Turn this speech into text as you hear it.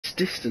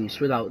distance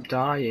without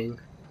dying.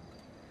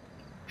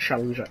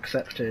 Challenge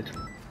accepted.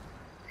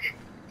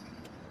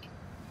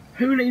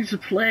 Who needs a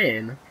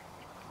plane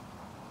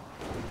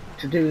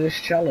to do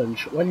this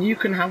challenge when you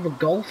can have a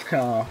golf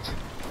cart?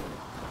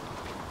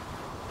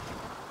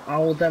 I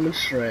will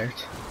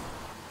demonstrate.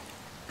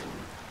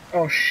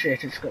 Oh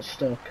shit, it's got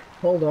stuck.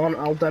 Hold on,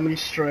 I'll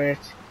demonstrate.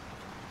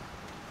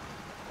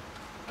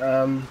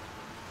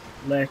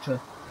 Later.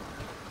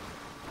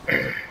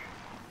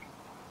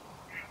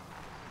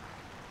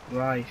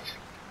 Right.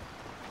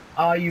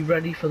 Are you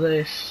ready for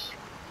this?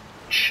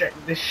 Check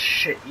this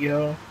shit,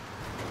 yo.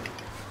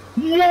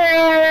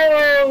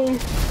 Whoa!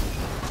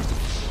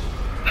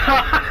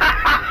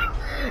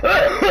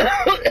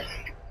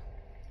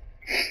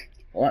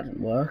 Well, that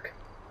didn't work.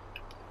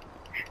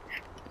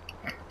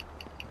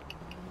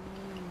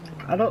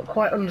 I don't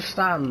quite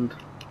understand.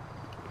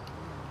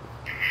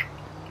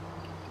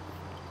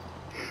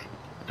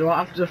 Do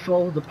I have to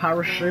follow the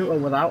parachute or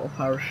without a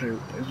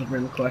parachute is a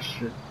real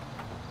question.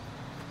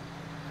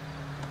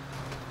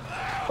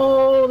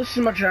 Oh, this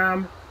is my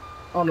jam.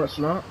 Oh no, it's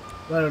not.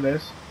 There it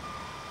is.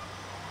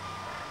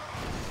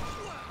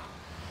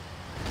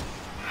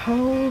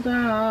 Hold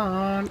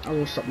on. I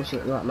will stop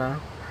listening to that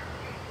now.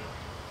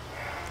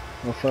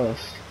 Well,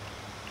 first.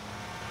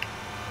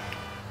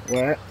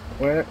 Wait.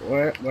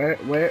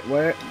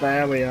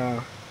 There we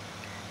are.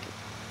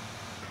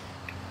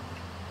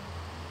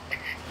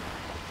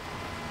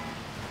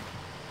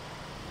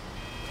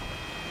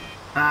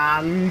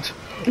 And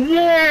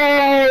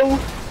whoa!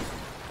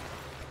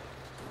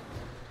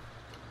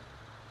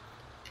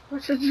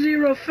 That's at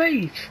 0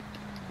 feet.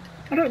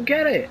 I don't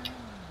get it.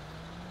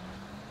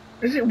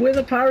 Is it with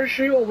a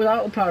parachute or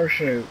without a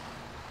parachute?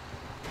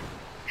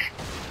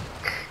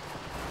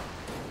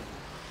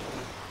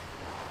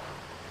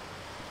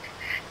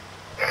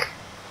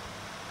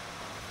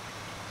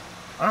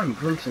 I'm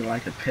grunting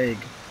like a pig.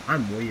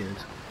 I'm weird.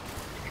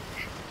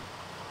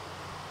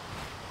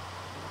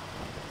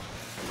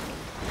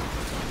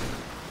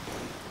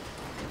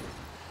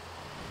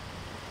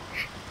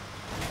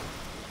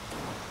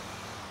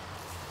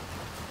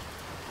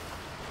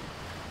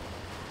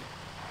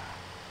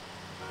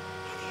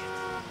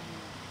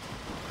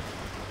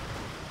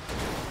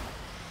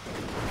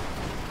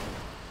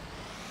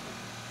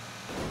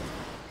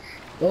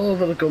 All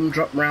over the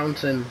Gumdrop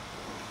Mountain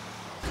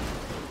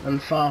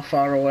and far,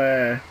 far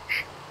away.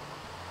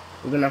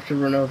 We're gonna have to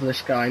run over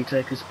this guy and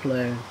take his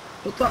plane,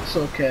 but that's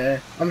okay.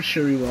 I'm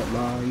sure he won't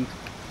mind.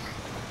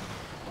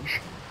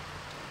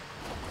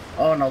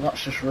 Oh no,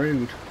 that's just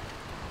rude.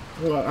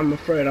 Well, I'm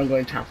afraid I'm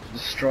going to have to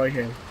destroy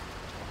him.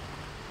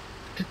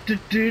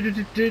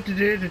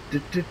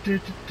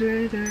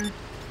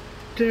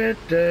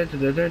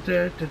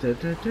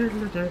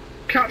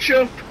 Catch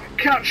up!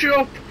 Catch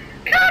up!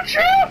 Catch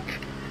up!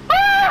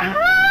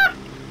 Ah!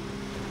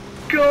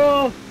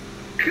 Go!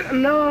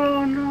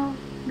 No, no,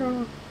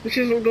 no. This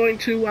isn't going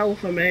too well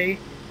for me.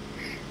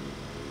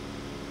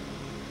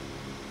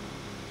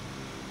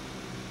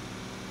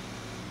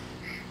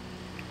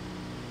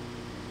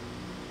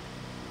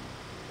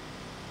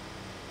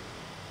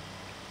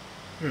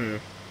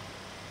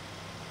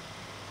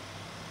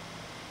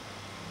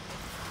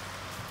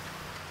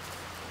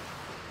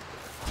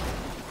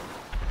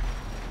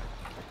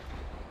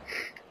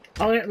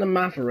 I'll get the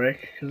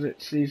Maverick because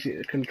it's easy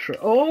to control.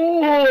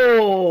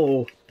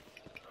 Oh!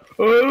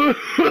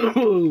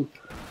 Oh!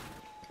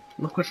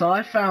 Look what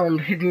I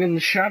found hidden in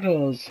the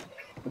shadows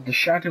with the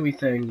shadowy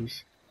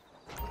things.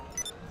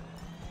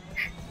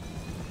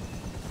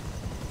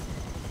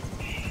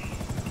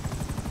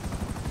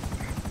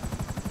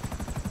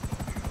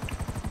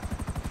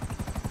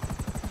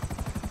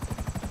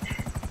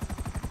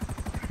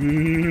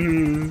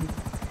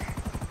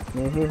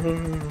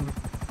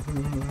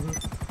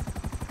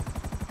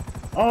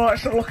 Oh,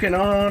 it's not looking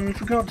on,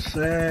 for God's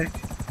sake.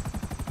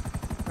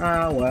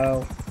 Ah,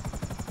 well.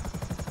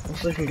 We'll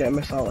see if we can get a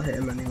missile to hit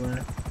him anyway.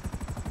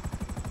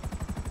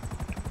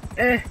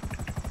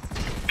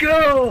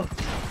 Go!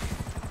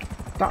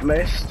 That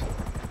missed.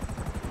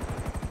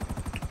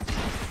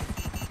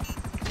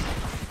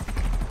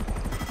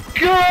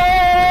 Go!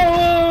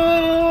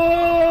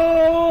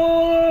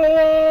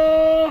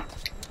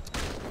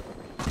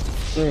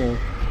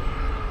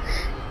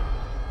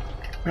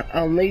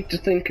 I'll need to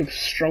think of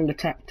stronger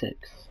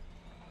tactics.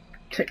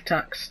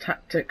 Tic-tacs,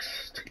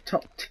 tactics,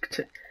 tick-tock,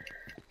 tick-tick,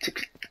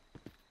 tick.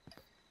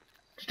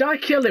 Did I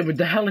kill him with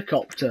the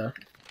helicopter?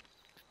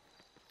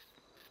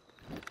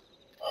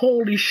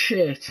 Holy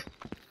shit.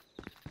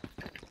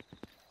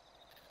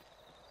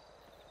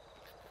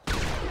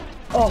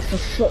 Oh, for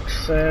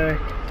fuck's sake.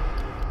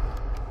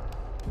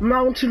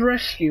 Mountain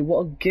Rescue,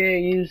 what a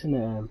gay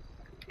username.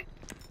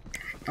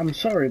 I'm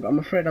sorry, but I'm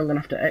afraid I'm gonna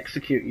have to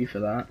execute you for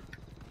that.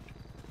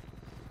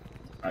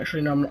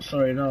 Actually, no, I'm not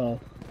sorry at all.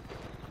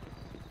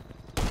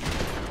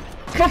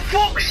 For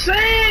fuck's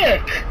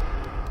sake!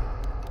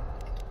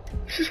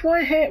 This is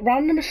why I hate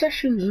random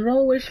sessions. They're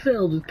always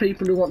filled with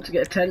people who want to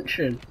get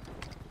attention.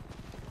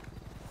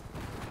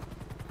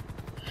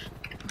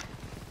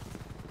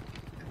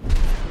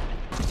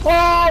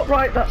 Oh!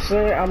 Right, that's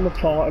it, I'm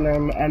reporting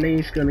him, and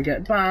he's going to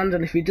get banned,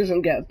 and if he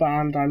doesn't get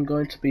banned, I'm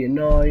going to be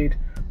annoyed.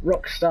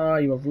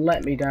 Rockstar, you have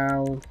let me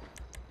down.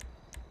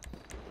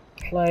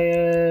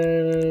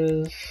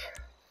 Players...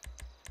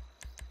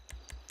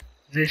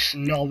 This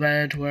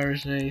knobhead, where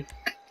is he?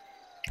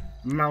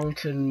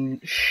 Mountain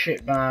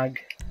shitbag.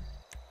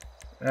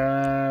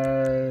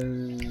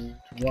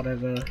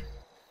 Whatever.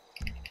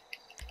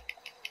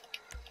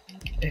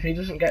 If he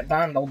doesn't get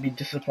banned, I'll be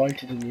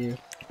disappointed in you.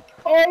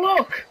 Oh,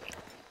 look!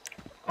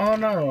 Oh,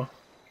 no.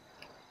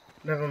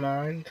 Never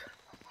mind.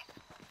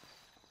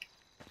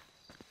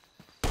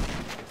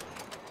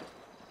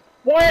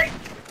 Wait!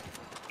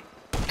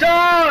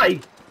 Die!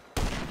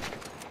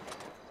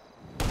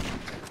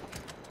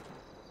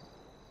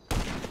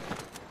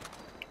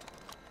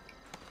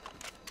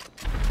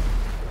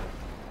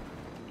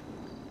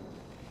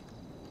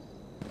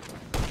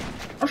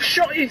 I've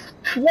shot you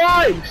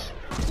twice!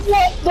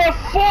 What the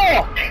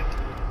fuck?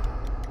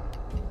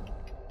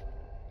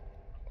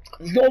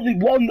 There's only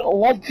one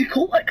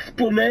logical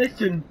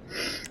explanation,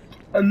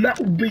 and that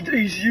would be that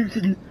he's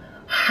using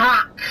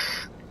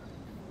hacks.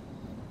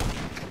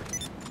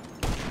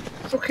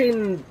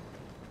 Fucking...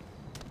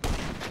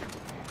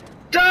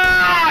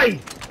 Die!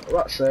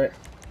 That's it.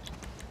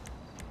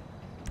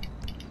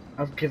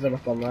 I've given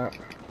up on that.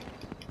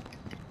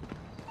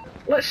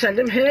 Let's send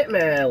him hate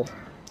mail.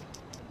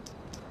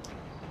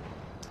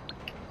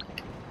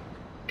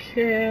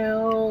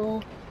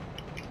 Kill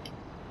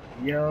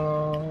yourself.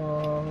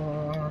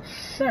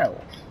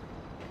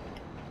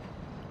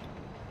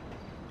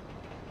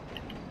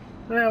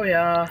 There we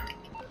are.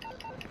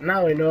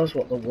 Now he knows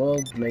what the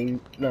world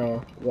means.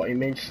 No, what he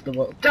means to the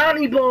world.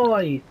 Danny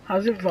Boy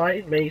has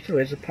invited me to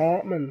his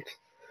apartment.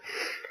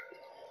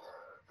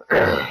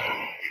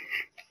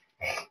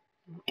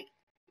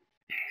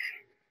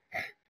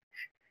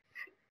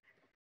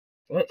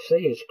 Let's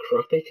see his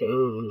crappy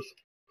tunes.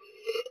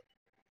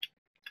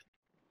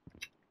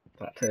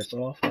 That tastes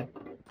awful.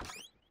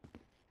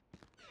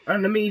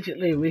 And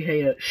immediately we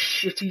hear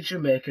shitty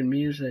Jamaican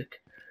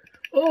music.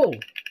 Oh,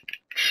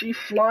 Chief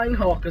Flying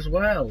Hawk as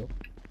well.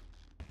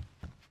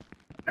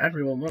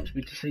 Everyone wants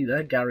me to see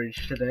their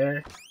garage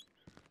today.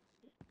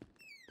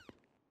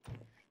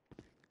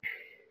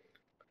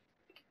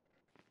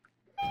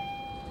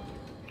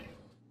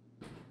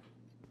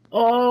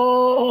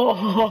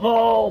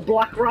 Oh,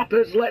 black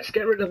rappers, let's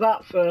get rid of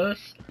that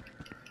first.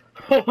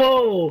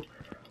 Oh,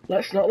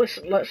 let's not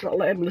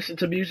let him listen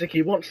to music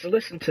he wants to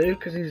listen to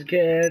because he's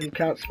gay and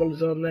can't spell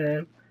his own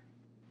name.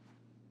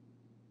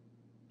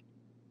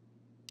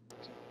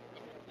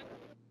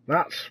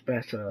 That's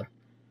better.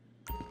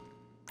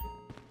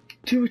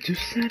 Do it to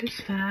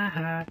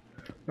satisfy.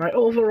 My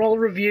overall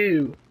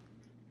review.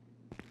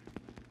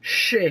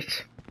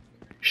 Shit.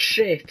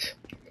 Shit.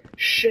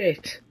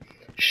 Shit.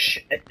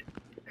 Shit.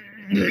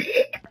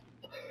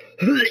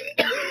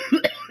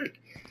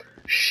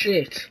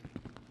 Shit.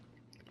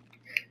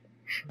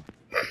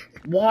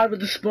 Why with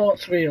the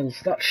sports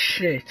wheels? That's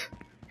shit.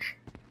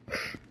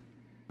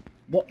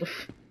 What the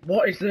f-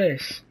 What is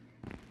this?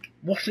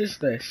 What is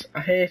this?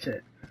 I hate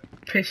it.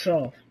 Piss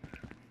off.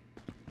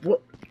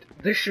 What?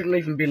 This shouldn't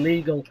even be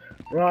legal.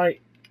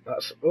 Right.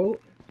 That's... Oh.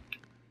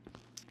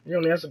 He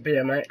only has a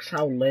BMX.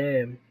 How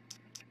lame.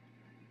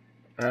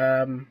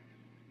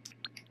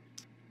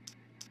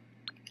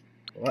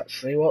 Let's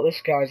see what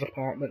this guy's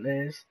apartment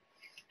is.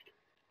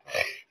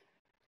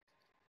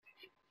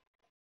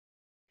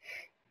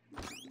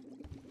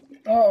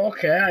 Oh,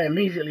 okay, I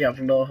immediately have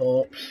low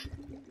hopes.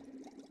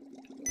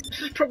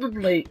 This is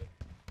probably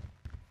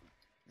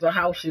the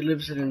house he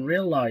lives in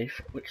real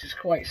life, which is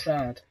quite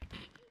sad.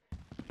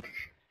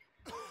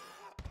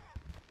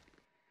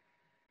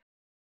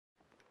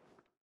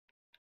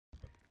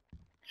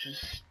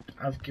 Just,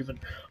 I've given...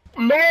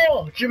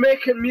 More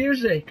Jamaican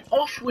music!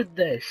 Off with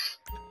this!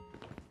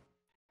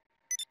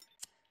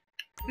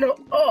 No,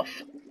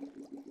 off!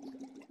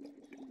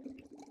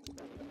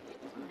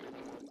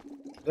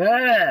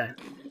 There!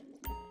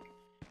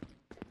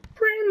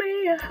 Bring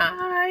me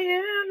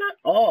higher.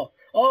 Oh,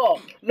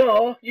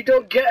 no, you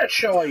don't get a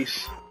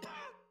choice.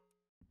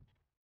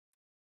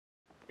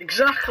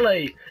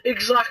 Exactly.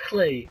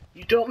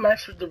 You don't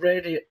mess with the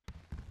radio.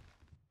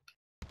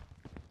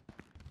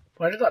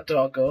 Where did that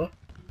door go?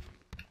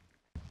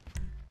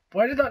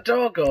 Where did that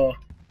door go?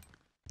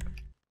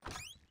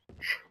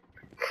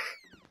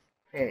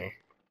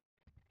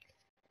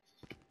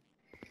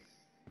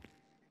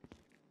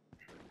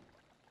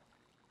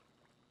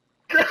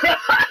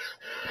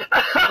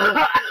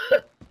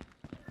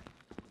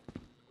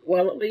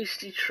 Well, at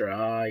least he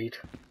tried.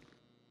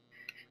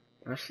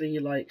 I see he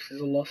likes his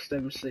lost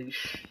MC.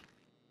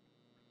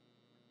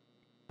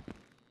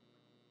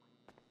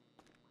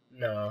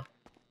 No,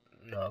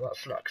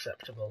 that's not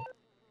acceptable.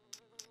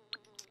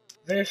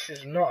 This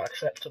is not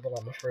acceptable,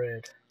 I'm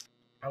afraid.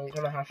 I'm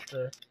gonna have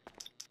to...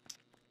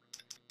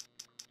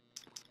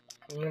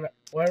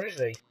 Where is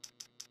he?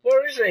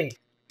 Where is he?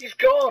 He's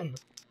gone!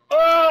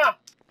 Ah!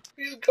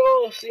 He's a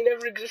ghost! He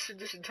never existed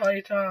this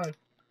entire time.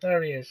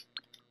 There he is.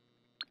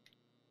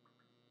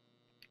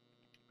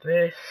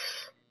 This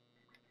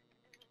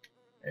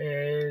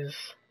is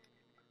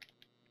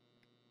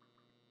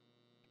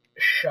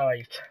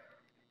Shite,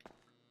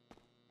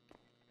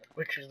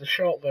 which is the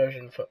short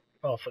version for,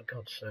 oh for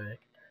God's sake.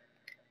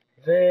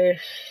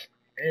 This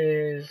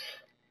is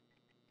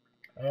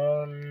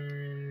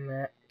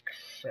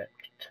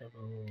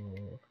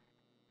unacceptable.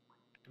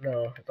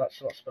 No,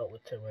 that's not spelled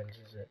with two N's,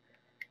 is it?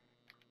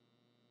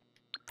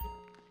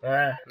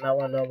 Now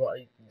I know what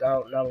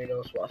now he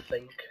knows what I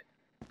think.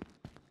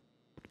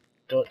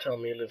 Don't tell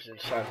me he lives in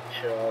Sandy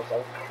Shores.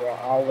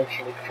 I'll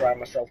literally cry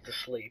myself to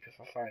sleep if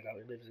I find out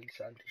he lives in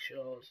Sandy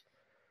Shores.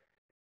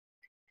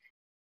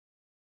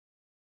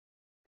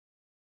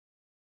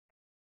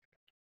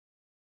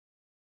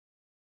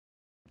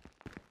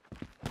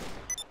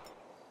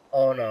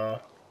 Oh no.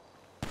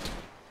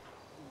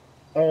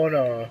 Oh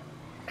no.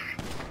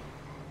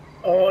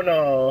 Oh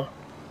no.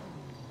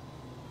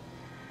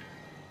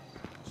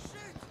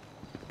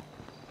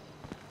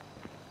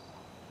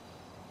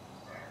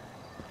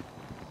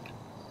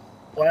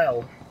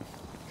 Well,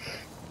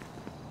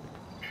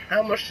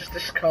 how much does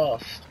this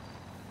cost?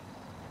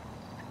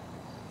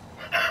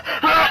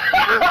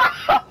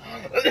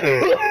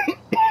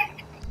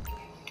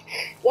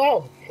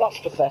 Well, that's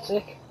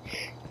pathetic.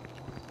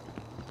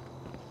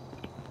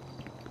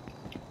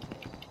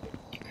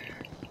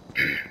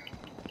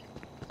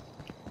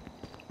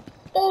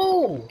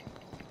 Oh!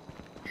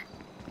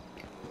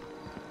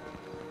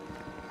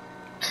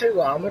 2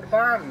 armoured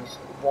vans.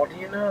 What do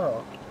you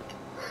know?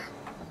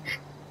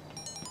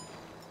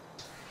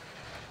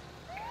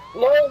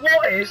 Lol,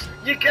 what is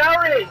your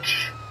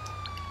garage?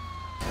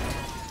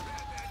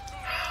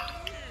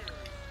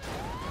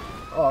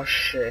 Oh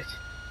shit.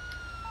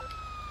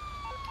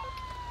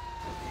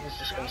 He's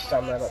just gonna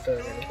stand there not doing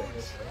anything,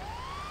 isn't he?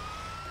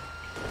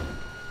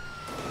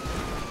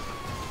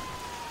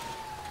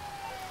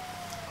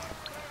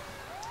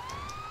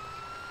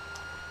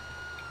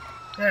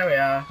 There we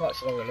are,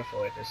 that's long enough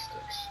away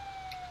distance.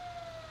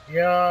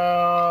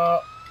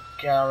 Your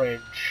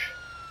garage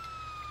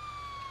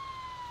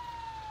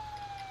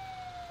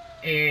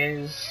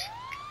is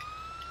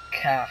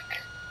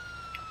cack.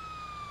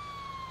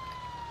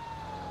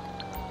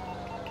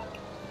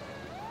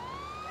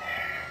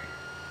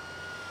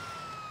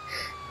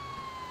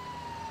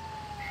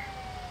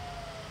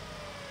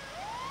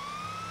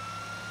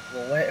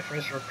 We'll wait for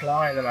his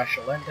reply and then I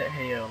shall end it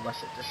here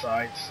unless it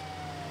decides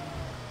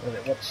that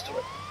it wants to.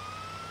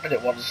 But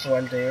it wants to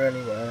end here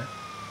anyway.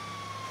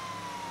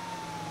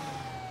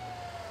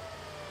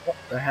 What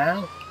the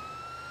hell?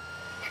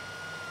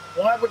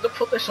 Why would they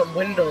put this on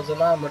windows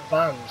and armoured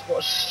vans?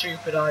 What a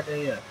stupid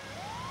idea.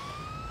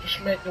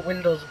 Just make the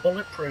windows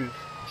bulletproof.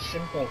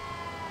 Simple.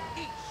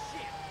 Eat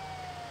shit.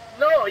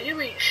 No, you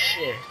eat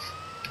shit.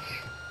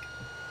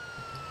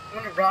 I'm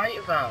on a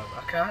right van.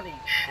 I can't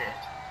eat shit.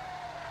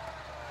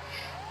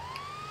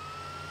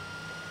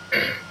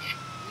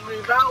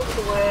 Move out of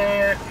the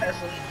way,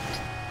 peasant.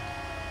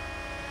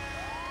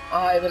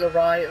 I'm in a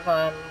right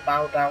van.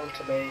 Bow down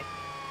to me.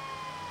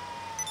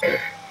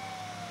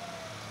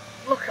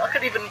 Look, I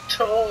can even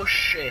tow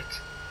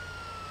shit.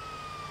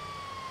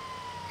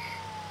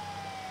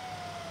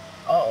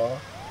 Uh-oh.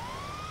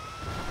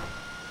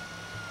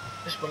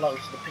 This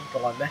belongs to the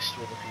people I messed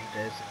with a few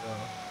days ago.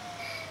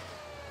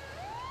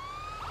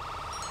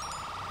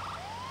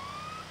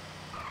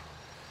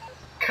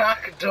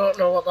 Cack, don't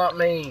know what that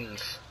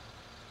means.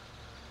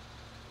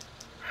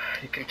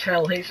 You can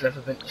tell he's never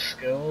been to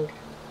school.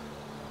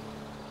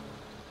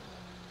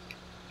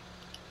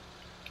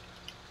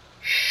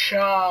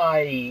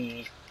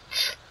 Shite.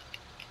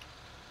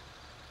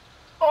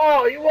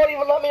 Oh, you won't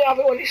even let me have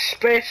it when it's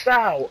spaced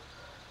out.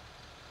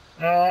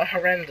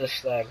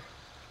 Horrendous then.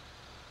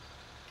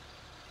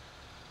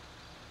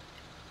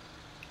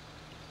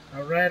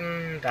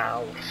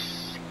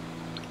 Horrendous.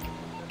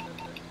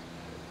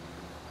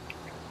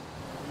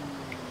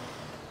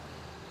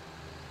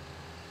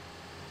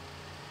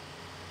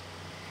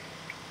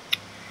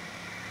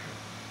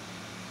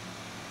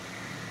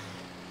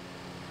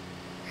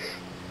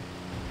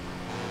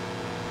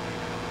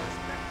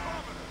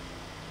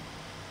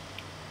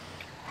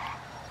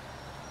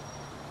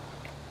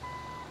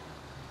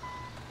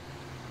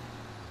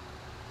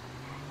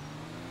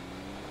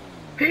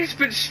 He's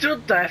been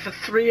stood there for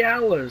 3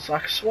 hours,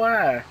 I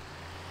swear.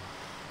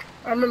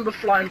 I remember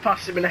flying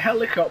past him in a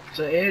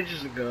helicopter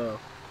ages ago.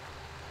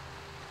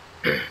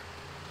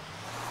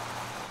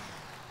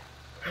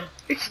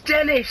 It's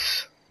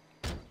Dennis!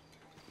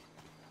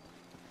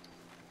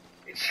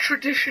 It's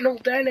traditional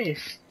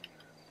Dennis.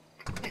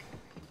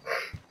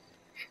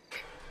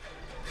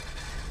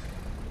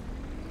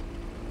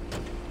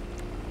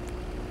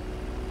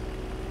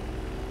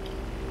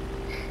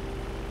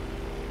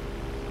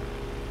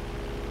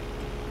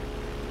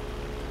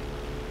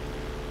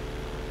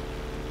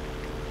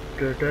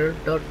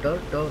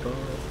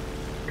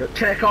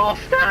 Take off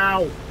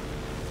now!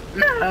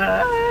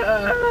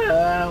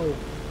 No!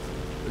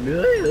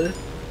 No!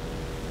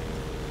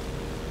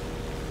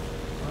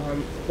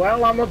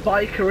 Well, I'm a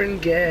biker in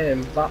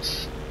game.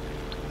 That's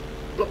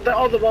But the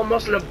other one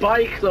wasn't a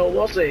bike though,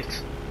 was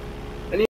it?